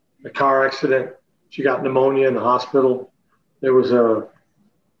a car accident. She got pneumonia in the hospital. There was a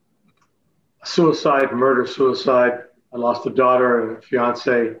murder-suicide. I lost a daughter and a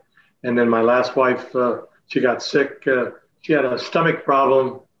fiance. And then my last wife, she got sick. She had a stomach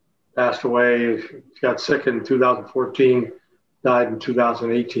problem, passed away. She got sick in 2014, died in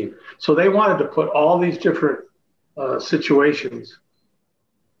 2018. So they wanted to put all these different situations,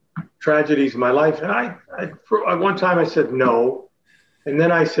 tragedies in my life. And at one time I said no. And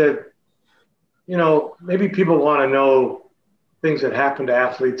then I said, you know, maybe people want to know things that happen to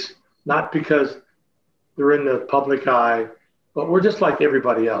athletes, not because they're in the public eye, but we're just like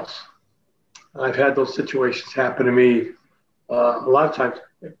everybody else. I've had those situations happen to me a lot of times,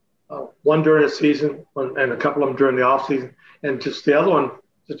 one during the season and a couple of them during the off season, and just the other one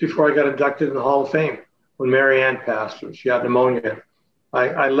just before I got inducted in the Hall of Fame when Mary Ann passed. She had pneumonia.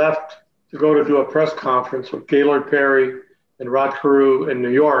 I left to go to do a press conference with Gaylord Perry and Rod Carew in New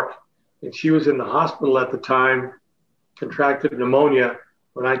York, and she was in the hospital at the time, contracted pneumonia.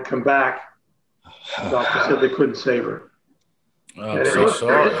 When I'd come back, the doctor said they couldn't save her. Oh, I'm so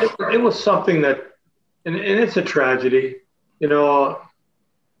sorry. It was something that, and it's a tragedy. You know,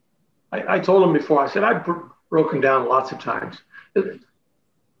 I told him before, I said, I've broken down lots of times. You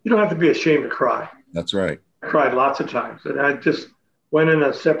don't have to be ashamed to cry. That's right. I cried lots of times. And I just went in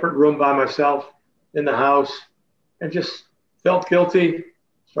a separate room by myself in the house and just felt guilty,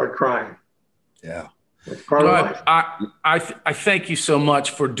 started crying. Yeah. It's part of life. I thank you so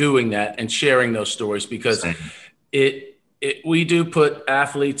much for doing that and sharing those stories, because we do put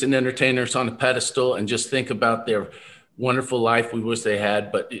athletes and entertainers on a pedestal and just think about their wonderful life we wish they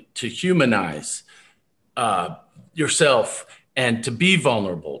had, but to humanize yourself and to be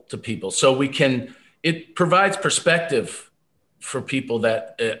vulnerable to people so it provides perspective for people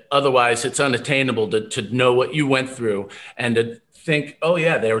that otherwise it's unattainable to know what you went through and to think, oh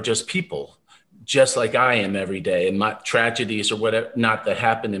yeah, they were just people, just like I am every day. And my tragedies or whatever, not that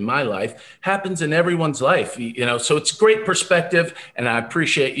happened in my life, happens in everyone's life, you know? So it's great perspective, and I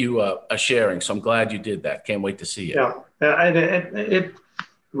appreciate you sharing. So I'm glad you did that. Can't wait to see you. Yeah.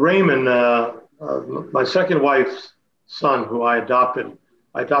 Raymond, my second wife's son, who I adopted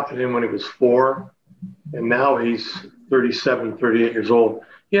him when he was 4, and now he's 37, 38 years old.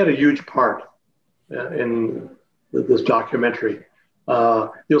 He had a huge part in this documentary.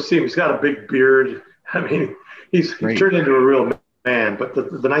 You'll see him. He's got a big beard. I mean, he's turned into a real man. But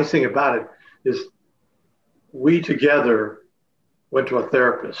the nice thing about it is we together went to a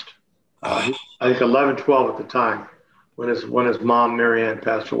therapist. I think 11, 12 at the time when his mom, Mary Ann,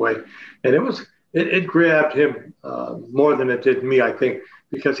 passed away. And it grabbed him more than it did me, I think,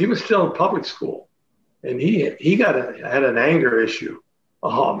 because he was still in public school. And he had an anger issue.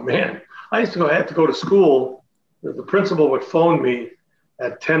 Oh, man. I used to have to go to school. The principal would phone me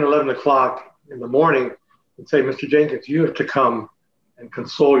at 10, 11 o'clock in the morning and say, Mr. Jenkins, you have to come and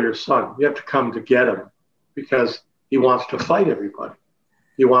console your son. You have to come to get him because he wants to fight everybody.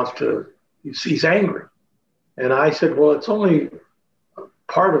 He wants to he's angry. And I said, well, it's only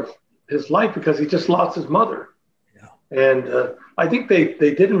part of his life because he just lost his mother. Yeah. And I think they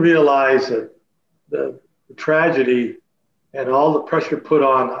didn't realize that the tragedy and all the pressure put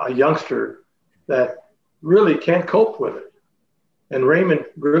on a youngster that really can't cope with it. And Raymond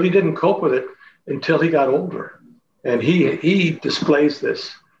really didn't cope with it until he got older. And he displays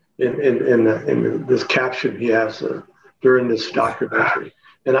this in this caption he has during this documentary.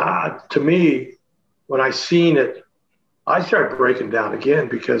 And to me, when I seen it, I started breaking down again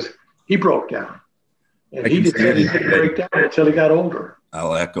because he broke down. And he didn't break down until he got older.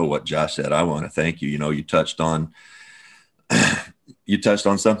 I'll echo what Josh said. I want to thank you. You touched on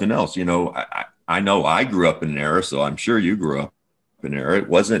something else. I know I grew up in an era, so I'm sure you grew up in an era. It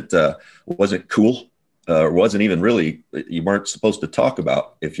wasn't cool. Wasn't even really, you weren't supposed to talk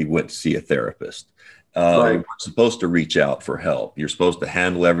about if you went to see a therapist. Right. You weren't supposed to reach out for help. You're supposed to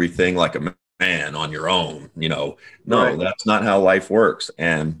handle everything like a man on your own. No, right. That's not how life works.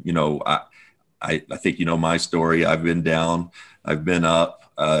 And, I think, my story. I've been down, I've been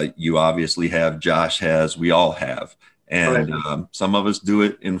up. You obviously have, Josh has, we all have. And right. Some of us do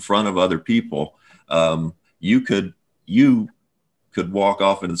it in front of other people. You could walk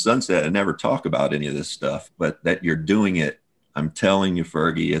off in the sunset and never talk about any of this stuff, but that you're doing it, I'm telling you,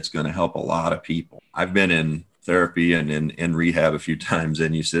 Fergie, it's going to help a lot of people. I've been in therapy and in rehab a few times,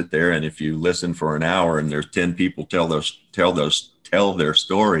 and you sit there, and if you listen for an hour and there's 10 people tell their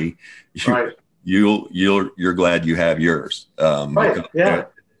story, right. you're glad you have yours. Right. Yeah.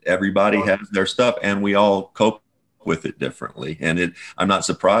 Everybody has their stuff, and we all cope with it differently. And I'm not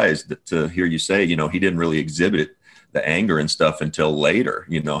surprised to hear you say, he didn't really exhibit the anger and stuff until later.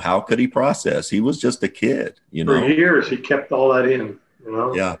 How could he process? He was just a kid, For years, he kept all that in,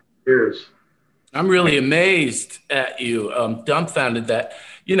 Yeah. Years. I'm really amazed at you, dumbfounded that,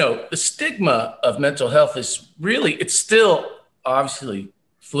 the stigma of mental health is really, it's still obviously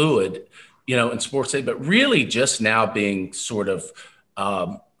fluid, in sports, but really just now being sort of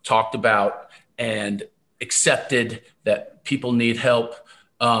talked about and accepted that people need help.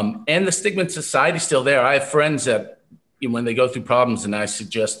 And the stigma in society is still there. I have friends that, when they go through problems and I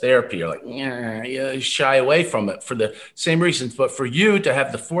suggest therapy, you're like, yeah, shy away from it for the same reasons. But for you to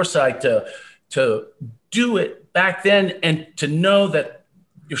have the foresight to do it back then and to know that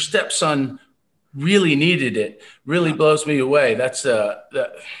your stepson really needed it really blows me away. That's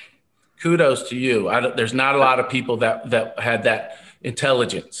kudos to you. There's not a lot of people that had that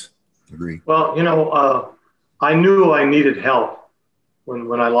intelligence. Agree. Well, I knew I needed help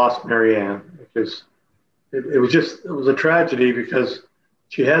when I lost Marianne, because it was a tragedy, because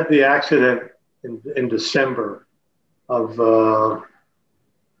she had the accident in December of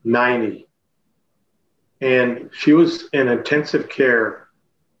 90. And she was in intensive care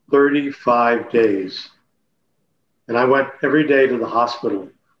 35 days. And I went every day to the hospital,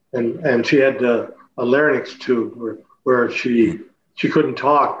 and she had a larynx tube where she couldn't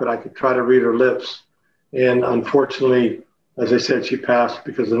talk, but I could try to read her lips. And unfortunately, as I said, she passed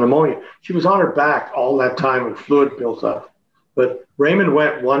because of pneumonia. She was on her back all that time and fluid built up. But Raymond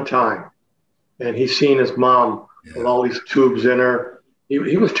went one time, and he seen his mom with all these tubes in her.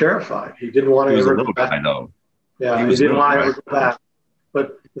 He was terrified. He didn't want to ever go back. I know. Yeah, he didn't want to ever go back.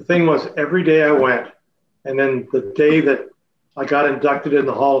 But the thing was, every day I went, and then the day that I got inducted in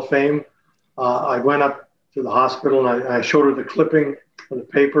the Hall of Fame, I went up to the hospital and I showed her the clipping of the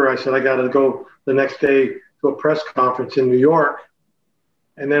paper. I said, I got to go the next day to a press conference in New York.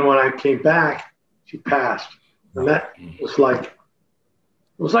 And then when I came back, she passed. And that was like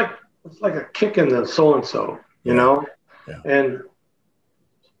a kick in the so-and-so, Yeah. And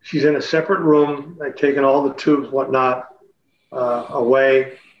she's in a separate room. I'd taken all the tubes, whatnot,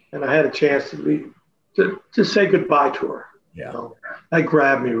 away. And I had a chance to say goodbye to her. Yeah. That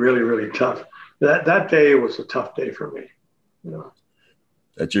grabbed me really, really tough. That day was a tough day for me.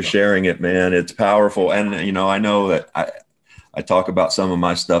 That you're sharing it, man. It's powerful. And, I know that I talk about some of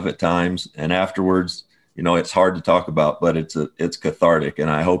my stuff at times, and afterwards, it's hard to talk about, but it's cathartic. And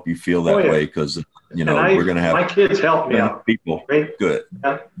I hope you feel that way, because, we're going to have my kids help me out. People. Good.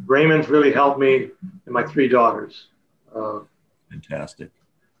 Raymond's really helped me and my 3 daughters. Fantastic.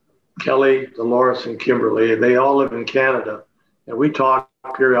 Kelly, Dolores, and Kimberly, and they all live in Canada. And we talk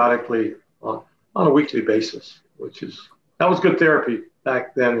periodically on a weekly basis, that was good therapy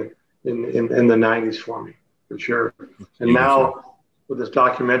back then in the 90s for me, for sure. And now with this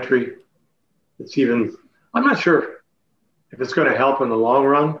documentary, it's even, I'm not sure if it's going to help in the long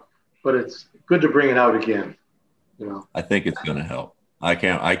run, but it's good to bring it out again. I think it's going to help. I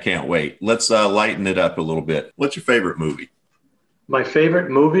can't wait. Let's lighten it up a little bit. What's your favorite movie? My favorite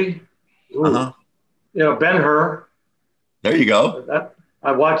movie Uh-huh. Ben-Hur. There you go.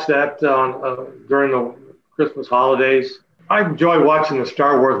 I watched that during the Christmas holidays. I enjoy watching the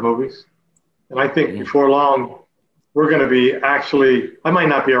Star Wars movies, and I think before long we're going to be I might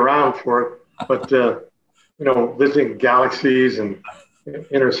not be around for it, but visiting galaxies and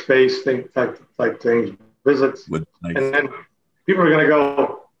inner space type things, visits, Nice. And then people are going to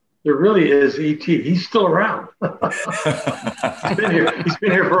go, there really is E.T. He's still around. He's been here. He's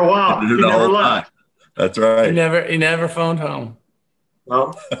been here for a while. He never left. That's right. He never phoned home.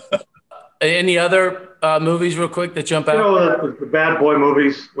 No. Any other movies, real quick, that jump out? The bad boy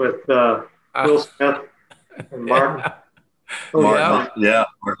movies with Will Smith and Martin. Martin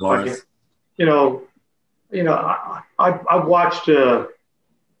Lawrence. I've watched.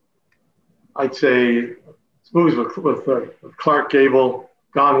 I'd say movies with Clark Gable,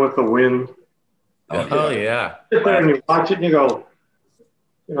 Gone with the Wind. Oh yeah. Sit there and you watch it and you go,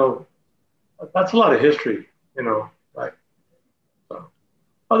 that's a lot of history, Right. So,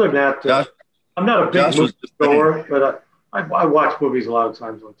 other than that, I'm not a big movie goer, but I watch movies a lot of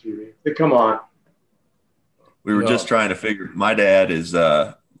times on TV. They come on. We were just trying to figure. My dad is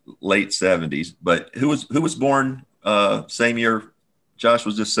late 70s, but who was born same year Josh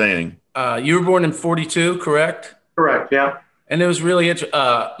was just saying? You were born in 42, correct? Correct, yeah. And it was really interesting.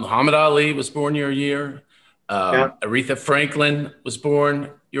 Muhammad Ali was born your year. Aretha Franklin was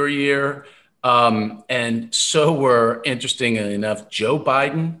born your year. And so were, interestingly enough, Joe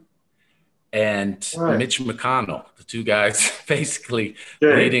Biden and Mitch McConnell, the two guys basically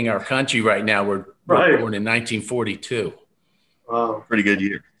leading our country right now, were born in 1942. Wow. Pretty good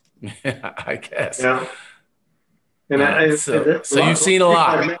year. I guess. Yeah. And so you've seen a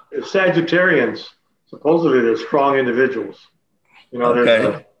lot. Sagittarians, supposedly they're strong individuals.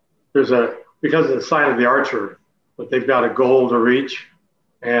 There's a because of the sign of the archer, but they've got a goal to reach,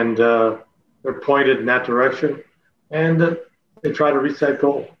 and they're pointed in that direction, and they try to reach that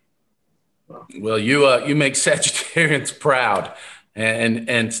goal. Well, you make Sagittarians proud,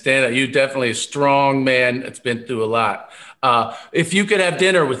 and stand up. You're definitely a strong man that's been through a lot. If you could have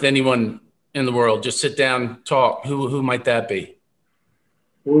dinner with anyone in the world, just sit down, talk, who might that be?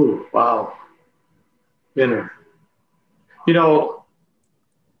 Ooh, wow. Dinner.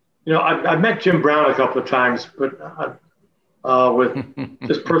 I've met Jim Brown a couple of times, but with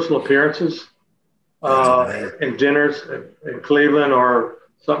just personal appearances and dinners in Cleveland or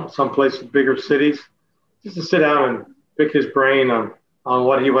someplace in bigger cities, just to sit down and pick his brain on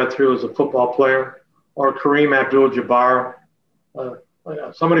what he went through as a football player, or Kareem Abdul-Jabbar,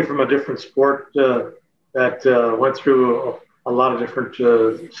 somebody from a different sport that went through a lot of different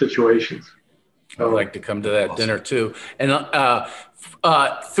situations. I'd like to come to that dinner too. And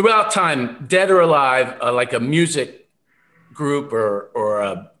throughout time, dead or alive, like a music group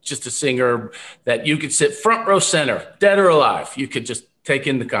or just a singer that you could sit front row center, dead or alive, you could just take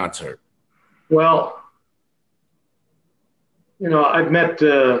in the concert. Well, I've met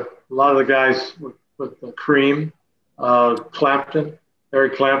a lot of the guys with Cream, Clapton,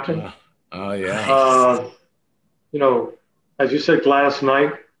 Eric Clapton. Oh yeah. As you said, Gladys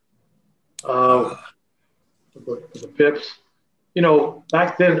Knight, the Pips.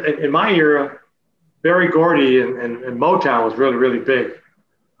 Back then in my era, Berry Gordy and Motown was really, really big.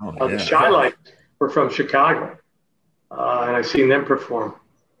 The Shy-Lights were from Chicago, and I've seen them perform.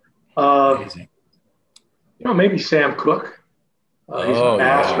 Amazing. Maybe Sam Cooke. He's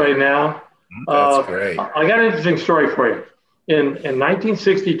fast right now. That's great. I got an interesting story for you. In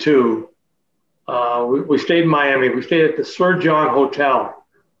 1962, we stayed in Miami. We stayed at the Sir John Hotel,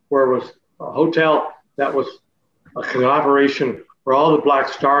 where it was a hotel that was a collaboration where all the black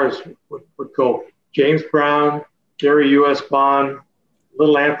stars would go. James Brown, Gary U.S. Bond,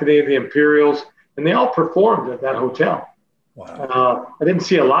 Little Anthony of the Imperials, and they all performed at that hotel. Wow. I didn't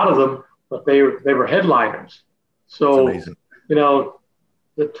see a lot of them, but they were headliners. So,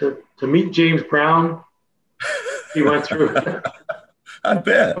 to meet James Brown, he went through. I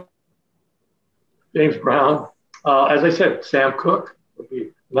bet. James Brown. As I said, Sam Cooke would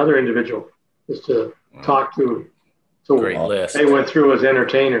be another individual just to talk to. So great list. They went through as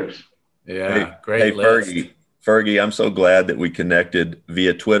entertainers. Yeah, great list. Fergie, I'm so glad that we connected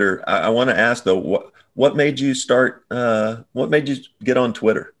via Twitter. I want to ask though, what made you start? What made you get on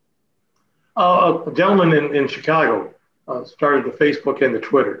Twitter? A gentleman in Chicago started the Facebook and the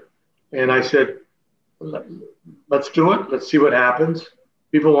Twitter, and I said, "Let's do it. Let's see what happens.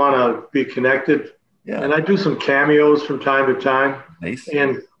 People want to be connected." Yeah. And I do some cameos from time to time. Nice.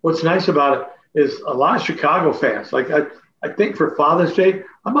 And what's nice about it is a lot of Chicago fans. Like I think for Father's Day,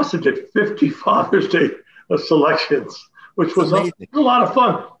 I must have did 50 Father's Day selections which was a lot of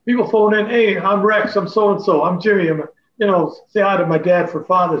fun. People phone in, hey, I'm Rex, I'm so-and-so, I'm Jimmy, say hi to my dad for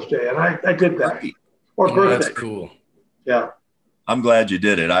Father's Day. And I did that. Or birthday. That's cool. Yeah. I'm glad you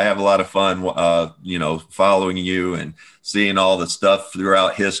did it. I have a lot of fun, following you and seeing all the stuff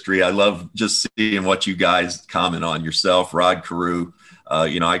throughout history. I love just seeing what you guys comment on yourself, Rod Carew.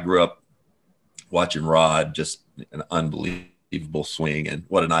 I grew up watching Rod, just an unbelievable swing, and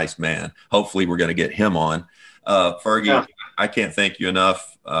what a nice man. Hopefully we're going to get him on. Fergie, yeah. I can't thank you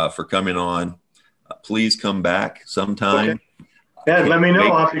enough for coming on. Please come back sometime. Okay. Yeah, let me know.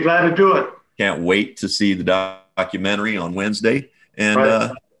 I'll be glad to do it. Can't wait to see the documentary on Wednesday.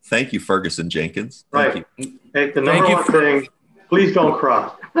 And thank you, Ferguson Jenkins. Thank you. Hey, the number one thing, please don't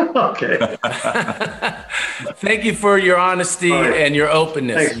cry. Okay. Thank you for your honesty and your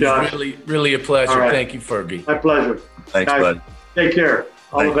openness. Thanks, Josh. Really, really a pleasure. Thank you, Fergie. My pleasure. Thanks, guys, bud. Take care.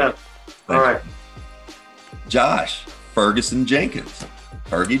 All the best. All right. Josh, Ferguson Jenkins.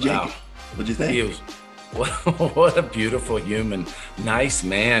 Fergie Jenkins. What'd you think? What a beautiful human. Nice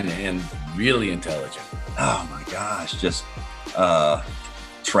man and really intelligent. Oh, my gosh. Just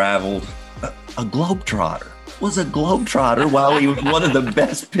traveled. A globetrotter. Was a globetrotter while he was one of the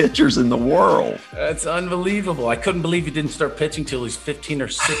best pitchers in the world. That's unbelievable. I couldn't believe he didn't start pitching till he's 15 or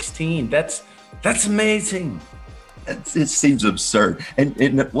 16. That's amazing. It seems absurd.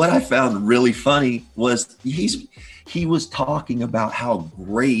 And what I found really funny was he was talking about how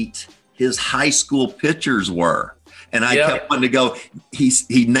great his high school pitchers were. And I kept wanting to go,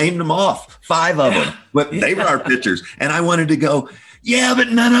 he named them off, 5 of them, but they were our pitchers. And I wanted to go, yeah, but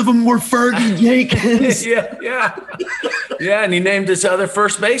none of them were Fergie Jenkins. Yeah, and he named his other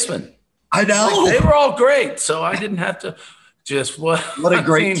first baseman. I know. They were all great, so I didn't have to just What a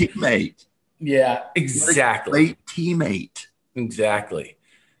great teammate. Yeah, exactly. Great teammate. Exactly.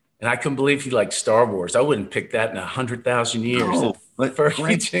 And I couldn't believe he liked Star Wars. I wouldn't pick that in 100,000 years. No, but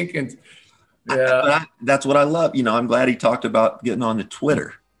Fergie Jenkins. Yeah, that's what I love. I'm glad he talked about getting on the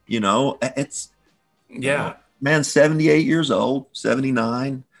Twitter. It's man, 78 years old,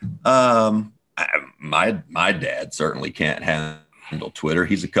 79. My dad certainly can't handle Twitter.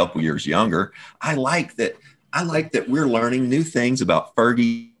 He's a couple years younger. I like that we're learning new things about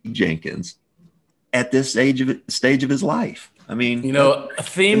Fergie Jenkins at this stage of his life. I mean, a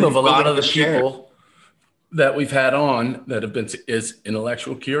theme of a lot of the people that we've had on that have been is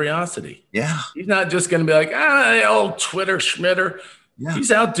intellectual curiosity. Yeah. He's not just going to be like, old Twitter schmitter. Yeah.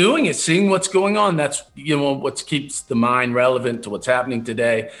 He's out doing it, seeing what's going on. That's, what keeps the mind relevant to what's happening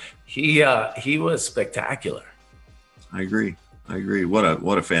today. He was spectacular. I agree. What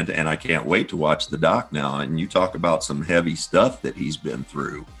a fantastic, and I can't wait to watch the doc now. And you talk about some heavy stuff that he's been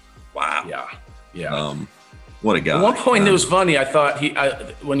through. Wow. Yeah. What a guy. At one point, it was funny. I thought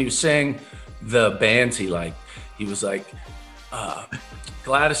when he was saying the bands he liked, he was like,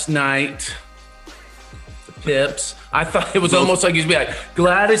 Gladys Knight, the Pips. I thought it was almost like he'd be like,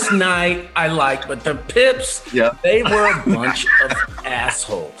 Gladys Knight, I like, but the Pips, they were a bunch of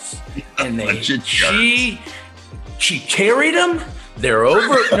assholes. And she carried them. They're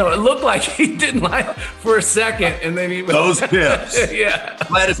over. It looked like he didn't like for a second, and then he was those Pips. Yeah.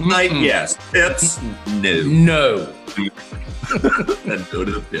 Gladys Knight, yes. Pips, no. Then go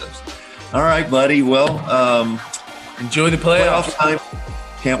to the Pips. All right, buddy. Well, enjoy the playoff time.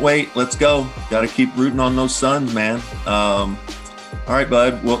 Can't wait. Let's go. Got to keep rooting on those Suns, man. All right,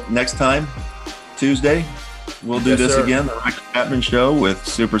 bud. Well, next time, Tuesday, we'll do this again. The Rex Chapman Show with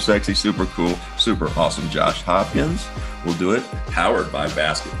super sexy, super cool, super awesome Josh Hopkins. We'll do it. Powered by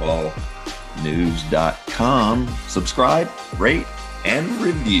basketballnews.com. Subscribe, rate, and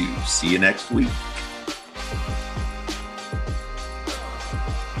review. See you next week.